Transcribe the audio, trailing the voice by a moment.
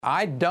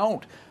I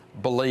don't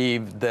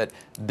believe that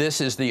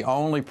this is the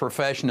only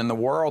profession in the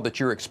world that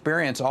your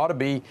experience ought to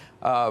be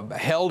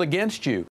held against you.